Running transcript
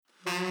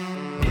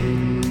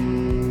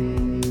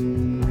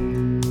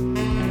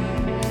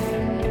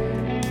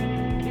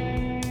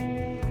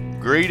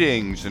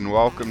Greetings and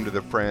welcome to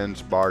the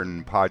Franz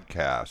Barden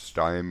podcast.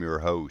 I am your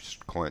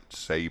host, Clint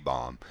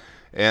Sabom.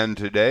 And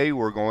today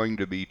we're going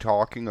to be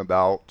talking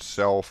about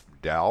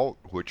self-doubt,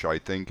 which I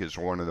think is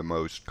one of the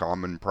most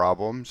common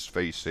problems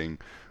facing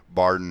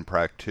Barden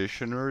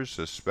practitioners,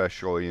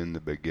 especially in the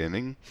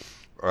beginning.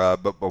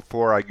 But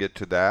before I get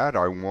to that,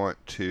 I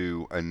want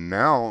to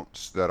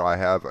announce that I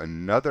have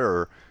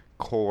another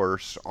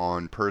course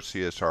on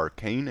Perseus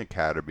Arcane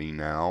Academy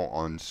now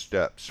on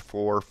steps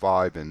 4,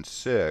 5, and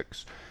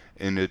 6.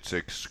 And it's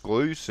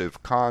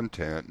exclusive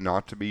content,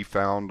 not to be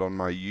found on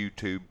my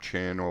YouTube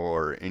channel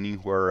or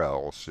anywhere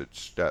else. It's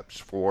steps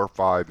 4,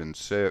 5, and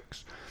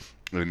 6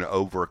 in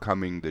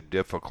overcoming the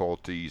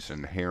difficulties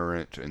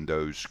inherent in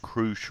those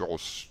crucial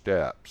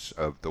steps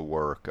of the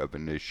work of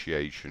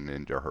initiation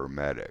into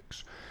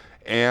Hermetics.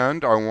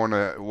 And I want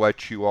to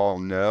let you all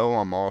know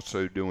I'm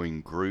also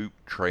doing group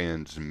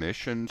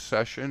transmission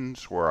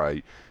sessions where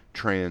I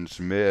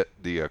transmit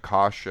the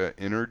Akasha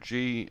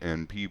energy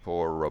and people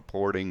are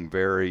reporting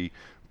very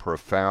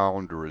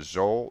profound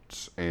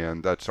results,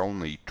 and that's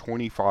only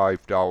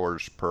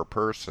 $25 per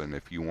person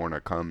if you want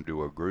to come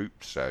to a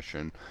group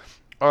session.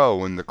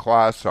 Oh, and the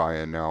class I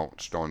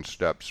announced on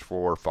steps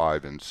 4,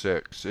 5, and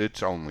 6,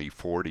 it's only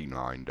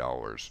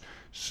 $49.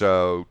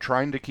 So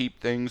trying to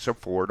keep things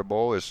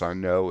affordable, as I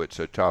know it's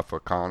a tough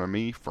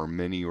economy for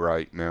many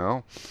right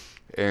now.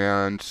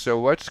 And so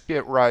let's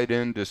get right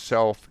into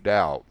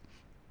self-doubt.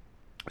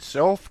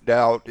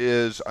 Self-doubt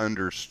is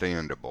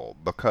understandable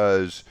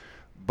because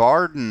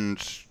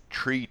Barden's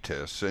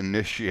treatise,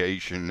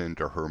 Initiation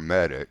into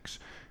Hermetics,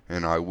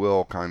 and I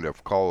will kind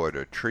of call it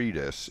a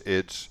treatise,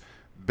 it's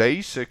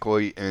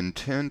basically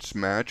intense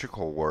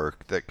magical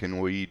work that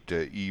can lead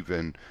to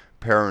even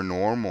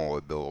paranormal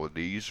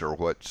abilities, or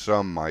what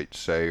some might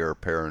say are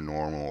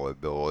paranormal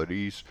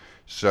abilities.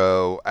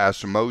 So,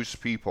 as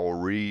most people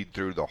read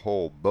through the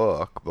whole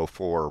book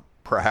before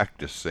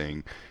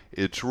practicing,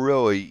 it's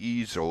really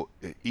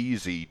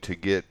easy to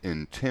get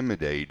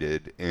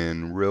intimidated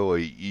and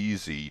really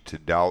easy to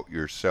doubt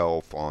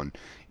yourself on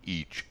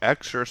each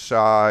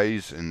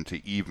exercise and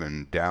to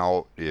even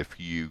doubt if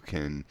you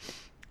can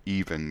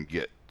even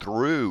get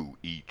through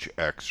each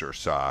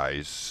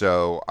exercise.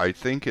 So I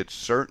think it's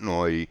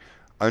certainly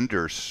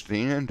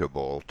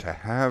understandable to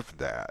have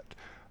that.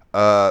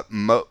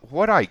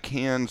 What I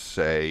can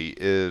say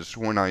is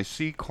when I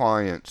see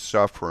clients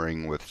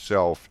suffering with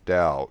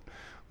self-doubt,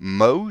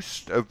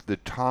 most of the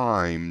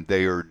time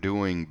they are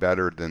doing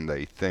better than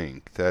they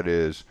think. That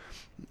is,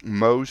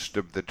 most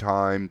of the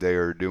time they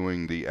are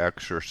doing the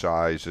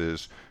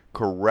exercises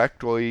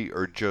correctly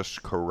or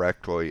just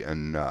correctly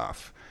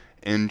enough.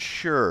 And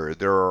sure,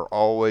 there are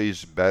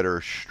always better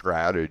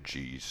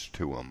strategies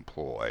to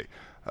employ.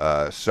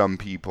 Some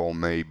people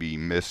may be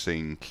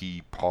missing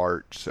key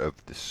parts of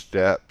the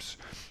steps,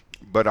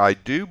 but I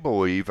do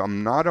believe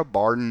I'm not a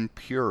Barden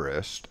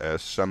purist,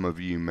 as some of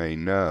you may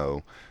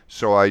know,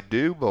 so I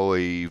do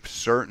believe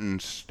certain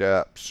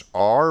steps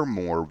are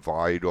more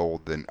vital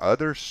than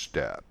other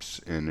steps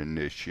in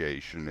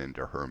initiation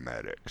into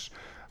Hermetics.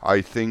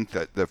 I think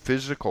that the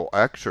physical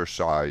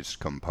exercise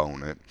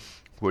component,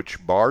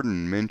 which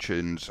Barden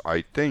mentions,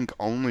 I think,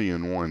 only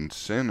in one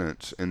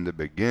sentence in the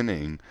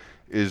beginning,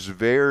 is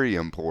very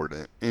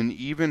important. And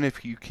even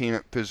if you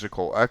can't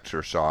physical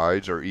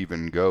exercise or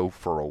even go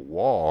for a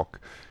walk,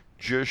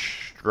 just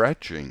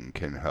stretching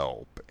can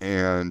help.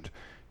 And,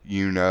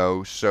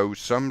 so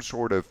some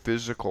sort of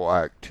physical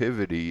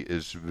activity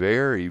is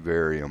very,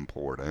 very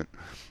important.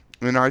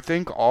 And I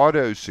think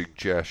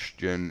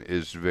autosuggestion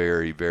is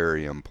very,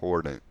 very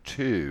important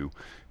too.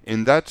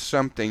 And that's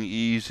something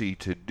easy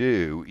to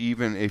do,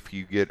 even if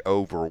you get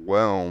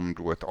overwhelmed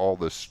with all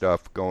the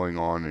stuff going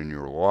on in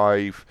your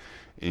life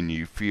and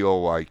you feel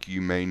like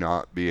you may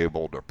not be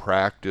able to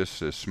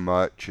practice as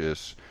much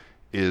as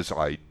is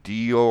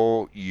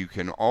ideal. You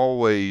can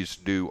always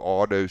do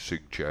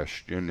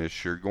autosuggestion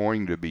as you're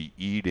going to be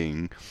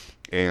eating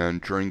and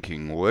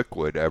drinking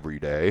liquid every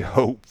day,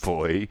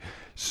 hopefully.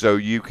 So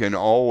you can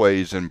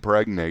always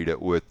impregnate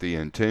it with the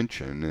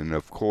intention. And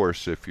of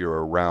course, if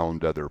you're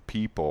around other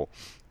people,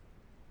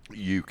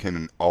 you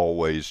can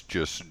always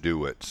just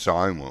do it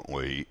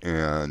silently.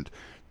 And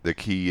the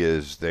key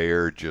is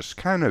there, just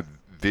kind of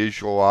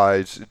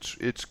visualize.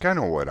 It's kind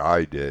of what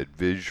I did.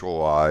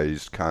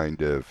 Visualize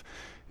kind of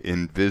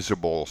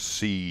invisible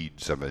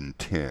seeds of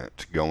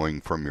intent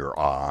going from your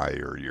eye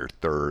or your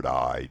third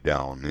eye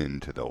down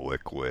into the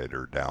liquid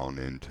or down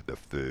into the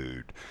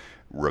food,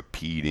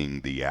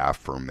 repeating the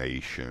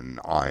affirmation,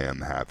 I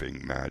am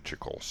having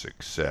magical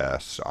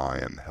success, I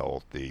am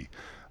healthy,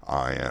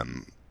 I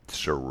am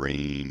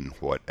serene,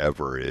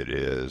 whatever it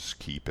is,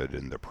 keep it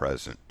in the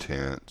present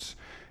tense.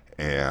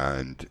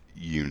 And,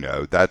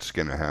 that's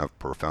going to have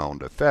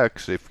profound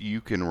effects if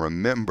you can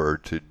remember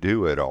to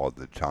do it all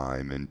the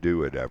time and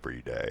do it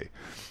every day.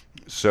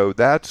 So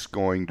that's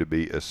going to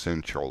be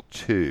essential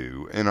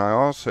too. And I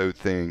also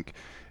think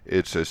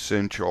it's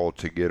essential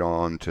to get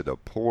on to the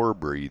pore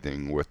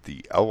breathing with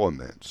the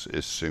elements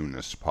as soon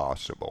as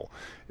possible.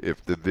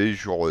 If the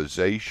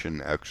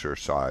visualization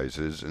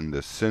exercises and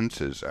the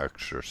senses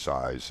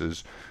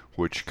exercises,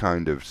 which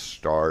kind of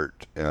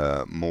start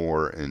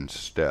more in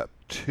step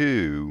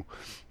 2,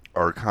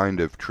 are kind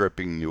of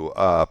tripping you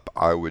up,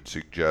 I would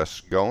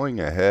suggest going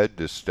ahead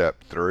to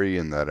step 3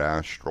 in that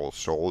astral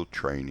soul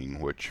training,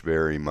 which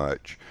very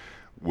much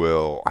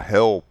will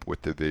help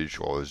with the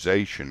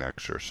visualization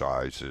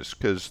exercises,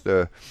 because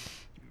the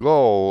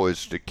goal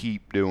is to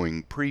keep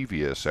doing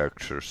previous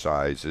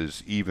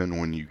exercises even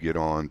when you get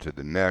on to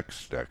the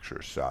next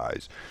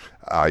exercise.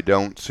 I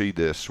don't see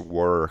this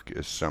work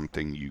as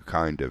something you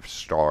kind of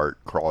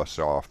start, cross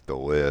off the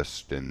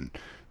list, and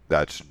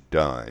that's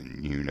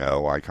done.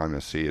 I kind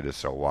of see it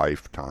as a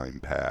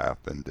lifetime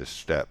path, and the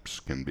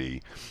steps can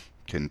be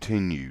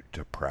continued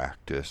to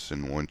practice,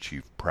 and once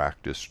you've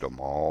practiced them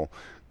all,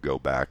 go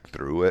back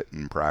through it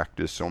and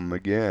practice them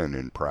again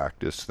and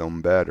practice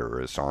them better,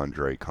 as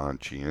Andre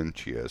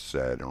Conscientia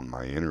said on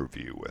my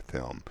interview with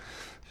him.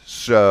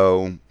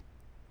 So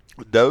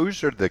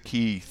those are the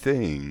key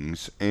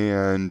things.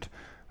 And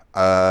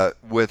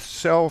with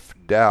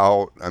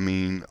self-doubt,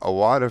 a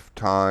lot of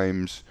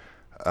times,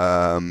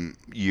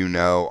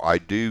 I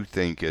do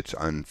think it's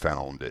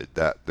unfounded,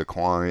 that the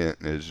client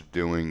is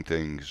doing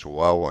things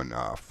well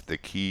enough. The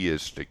key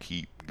is to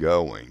keep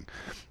going.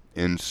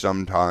 And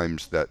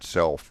sometimes that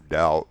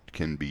self-doubt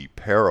can be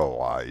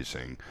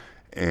paralyzing.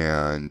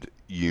 And,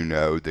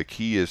 the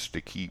key is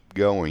to keep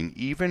going.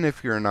 Even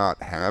if you're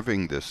not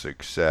having the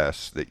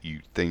success that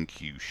you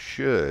think you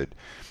should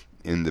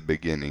in the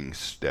beginning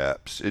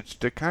steps, it's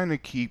to kind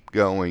of keep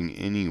going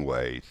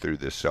anyway through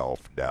the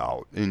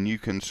self-doubt. And you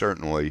can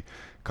certainly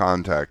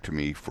contact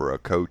me for a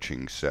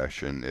coaching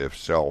session if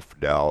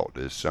self-doubt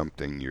is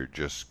something you're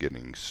just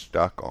getting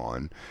stuck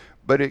on.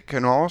 But it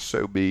can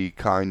also be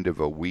kind of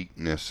a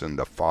weakness in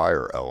the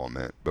fire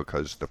element,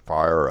 because the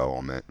fire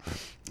element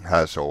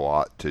has a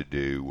lot to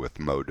do with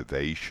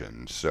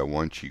motivation. So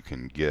once you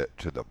can get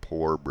to the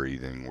pore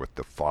breathing with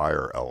the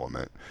fire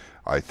element,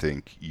 I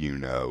think,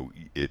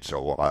 it's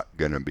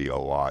going to be a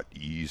lot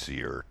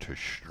easier to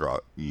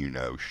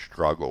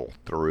struggle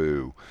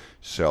through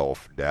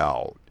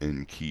self-doubt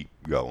and keep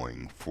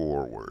going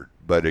forward.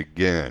 But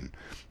again,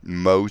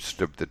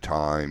 most of the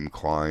time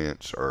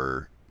clients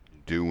are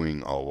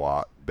doing a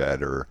lot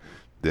better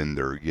than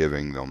they're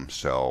giving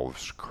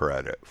themselves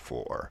credit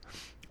for.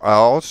 I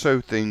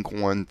also think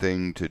one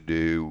thing to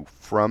do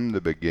from the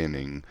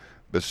beginning,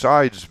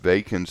 besides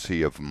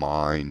vacancy of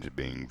mind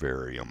being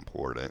very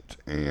important,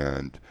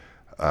 and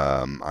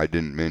I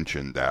didn't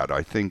mention that,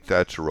 I think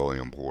that's really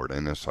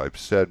important. As I've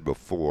said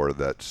before,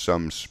 that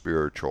some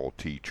spiritual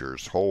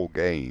teachers' whole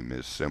game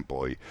is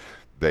simply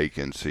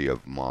vacancy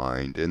of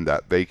mind, and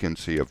that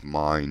vacancy of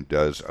mind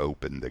does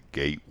open the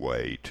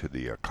gateway to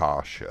the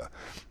Akasha.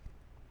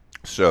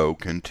 So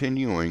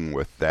continuing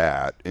with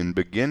that, and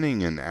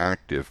beginning an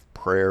active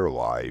prayer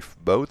life,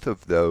 both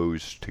of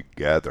those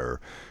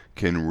together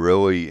can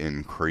really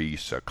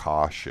increase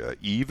Akasha,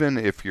 even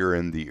if you're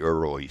in the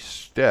early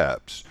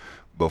steps,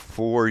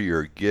 before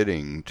you're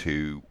getting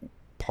to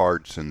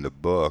parts in the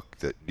book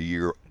that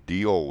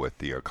deal with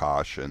the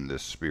Akasha and the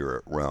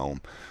spirit realm.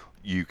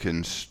 You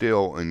can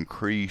still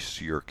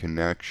increase your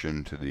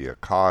connection to the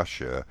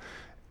Akasha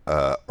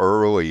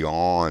early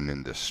on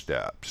in the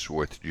steps,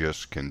 with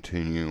just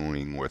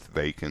continuing with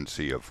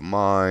vacancy of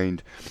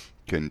mind,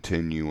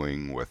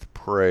 continuing with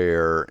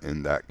prayer,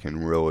 and that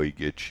can really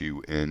get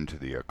you into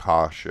the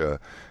Akasha,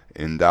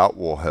 and that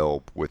will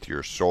help with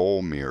your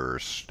soul mirror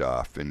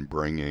stuff and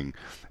bringing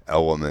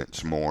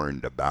elements more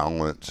into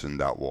balance, and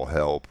that will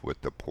help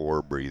with the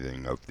pore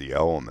breathing of the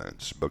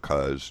elements,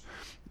 because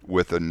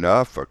with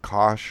enough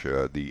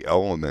Akasha, the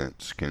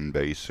elements can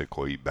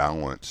basically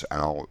balance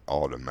out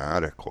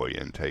automatically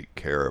and take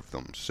care of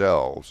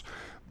themselves,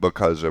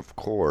 because of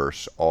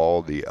course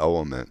all the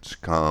elements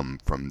come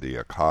from the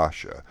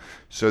Akasha.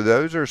 So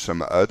those are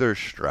some other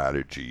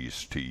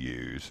strategies to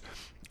use.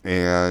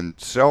 And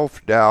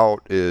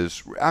self-doubt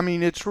is,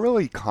 it's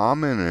really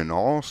common in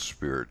all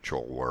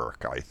spiritual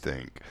work, I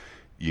think.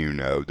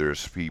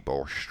 There's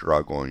people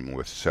struggling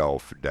with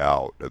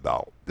self-doubt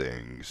about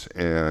things.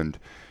 And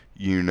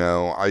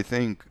I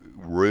think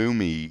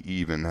Rumi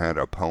even had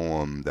a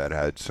poem that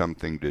had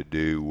something to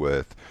do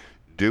with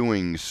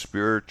doing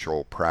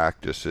spiritual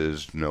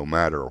practices no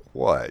matter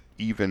what,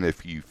 even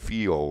if you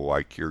feel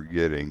like you're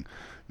getting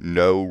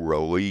no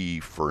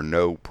relief or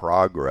no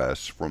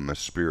progress from a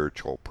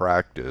spiritual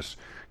practice,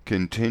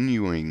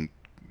 continuing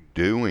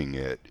doing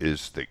it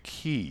is the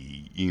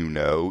key,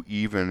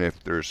 even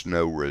if there's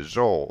no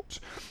results.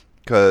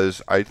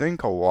 Because I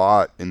think a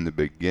lot in the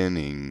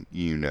beginning,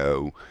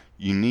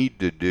 you need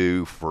to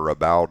do for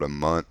about a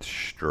month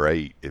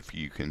straight if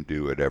you can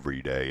do it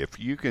every day. If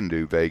you can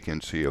do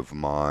vacancy of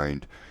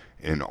mind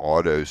and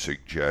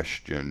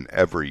auto-suggestion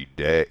every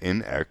day,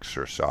 in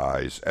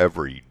exercise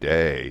every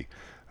day,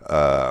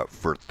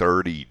 for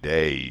 30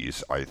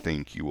 days, I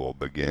think you will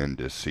begin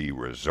to see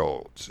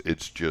results.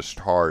 It's just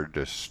hard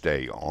to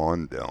stay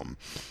on them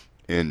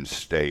and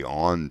stay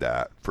on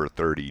that for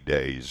 30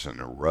 days in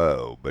a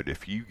row. But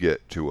if you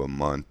get to a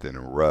month in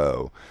a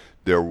row,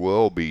 there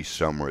will be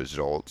some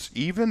results,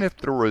 even if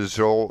the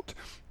result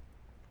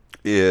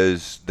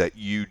is that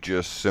you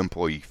just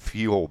simply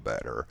feel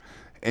better.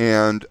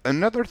 And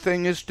another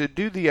thing is to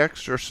do the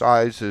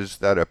exercises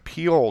that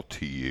appeal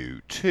to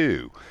you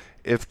too.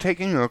 If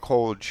taking a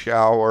cold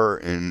shower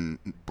and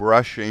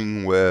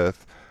brushing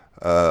with,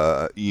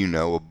 a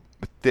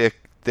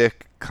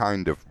thick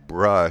kind of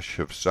brush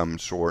of some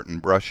sort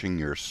and brushing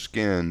your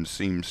skin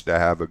seems to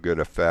have a good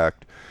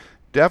effect,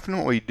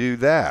 definitely do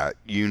that.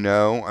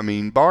 I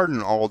mean,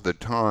 Barden all the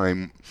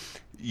time,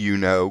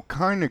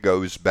 kind of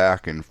goes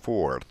back and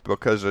forth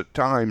because at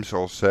times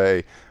he'll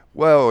say,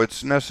 well,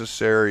 it's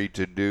necessary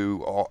to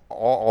do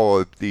all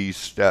of these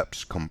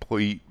steps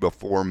complete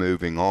before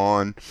moving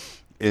on.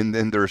 And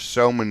then there's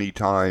so many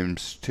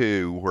times,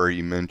 too, where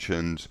he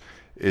mentions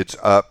it's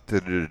up to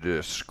the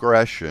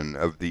discretion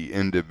of the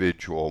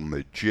individual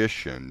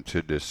magician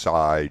to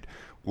decide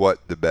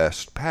what the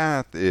best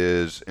path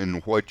is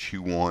and what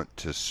you want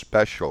to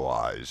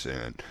specialize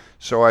in.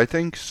 So I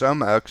think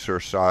some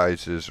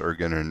exercises are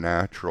going to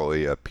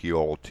naturally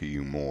appeal to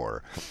you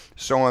more.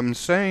 So I'm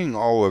saying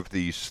all of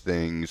these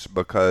things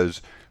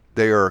because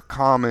they are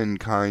common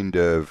kind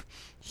of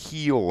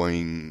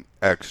healing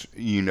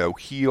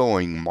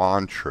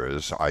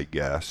mantras, I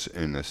guess,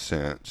 in a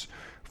sense,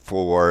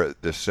 for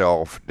the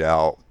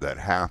self-doubt that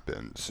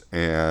happens.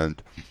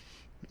 And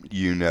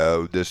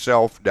the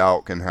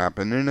self-doubt can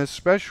happen, and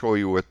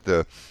especially with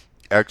the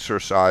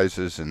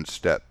exercises in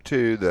step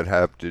 2 that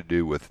have to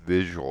do with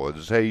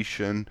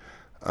visualization.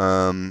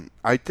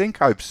 I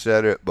think I've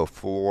said it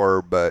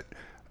before, but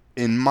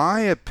in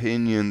my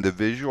opinion, the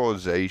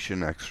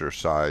visualization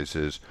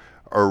exercises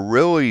are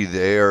really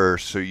there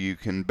so you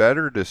can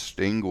better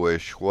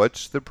distinguish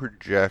what's the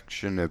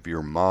projection of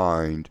your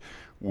mind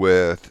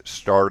with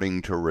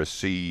starting to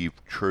receive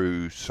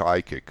true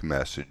psychic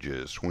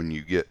messages when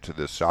you get to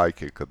the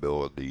psychic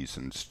abilities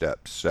in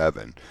step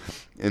 7.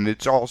 And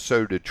it's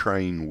also to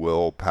train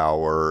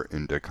willpower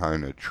and to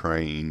kind of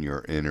train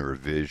your inner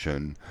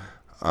vision.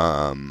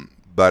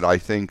 But I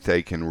think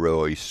they can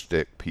really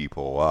stick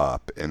people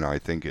up, and I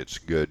think it's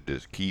good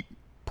to keep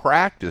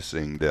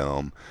practicing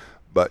them,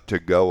 but to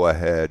go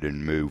ahead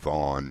and move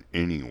on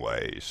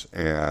anyways.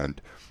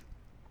 And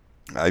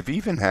I've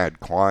even had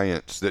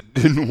clients that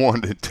didn't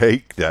want to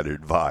take that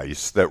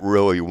advice, that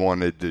really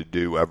wanted to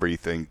do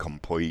everything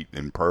complete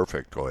and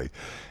perfectly.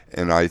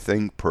 And I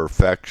think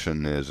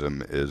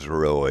perfectionism is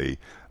really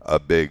a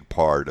big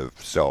part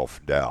of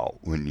self-doubt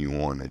when you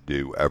want to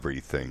do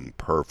everything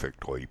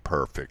perfectly.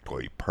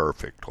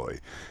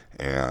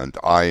 And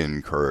I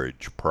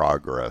encourage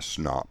progress,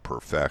 not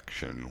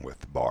perfection,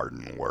 with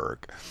Barden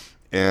work.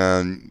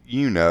 And,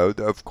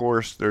 of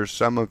course, there's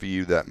some of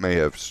you that may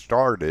have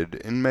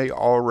started and may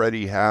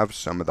already have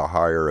some of the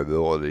higher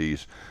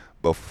abilities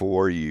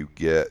before you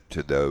get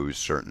to those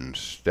certain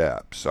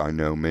steps. I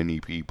know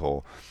many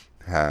people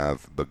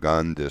have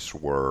begun this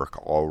work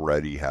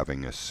already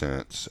having a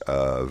sense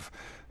of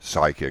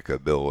psychic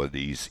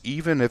abilities,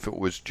 even if it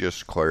was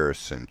just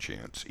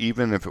clairsentience,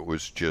 even if it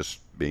was just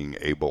being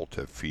able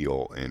to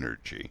feel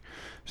energy.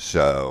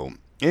 So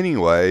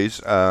anyways,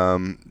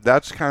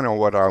 that's kind of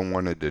what I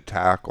wanted to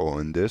tackle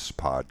in this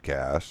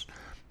podcast.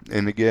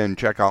 And again,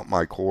 check out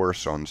my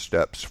course on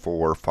steps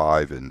 4,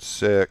 5, and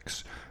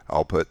 6.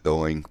 I'll put the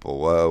link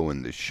below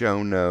in the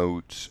show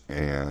notes.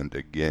 And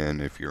again,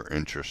 if you're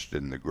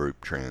interested in the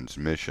group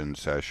transmission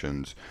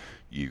sessions,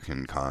 you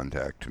can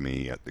contact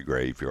me at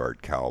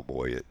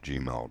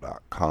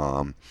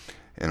thegraveyardcowboy@gmail.com.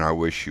 And I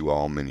wish you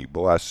all many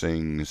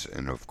blessings,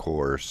 and of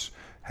course,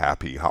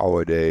 happy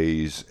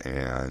holidays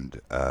and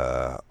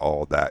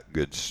all that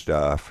good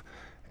stuff.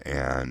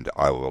 And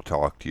I will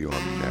talk to you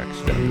on the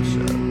next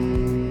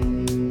episode.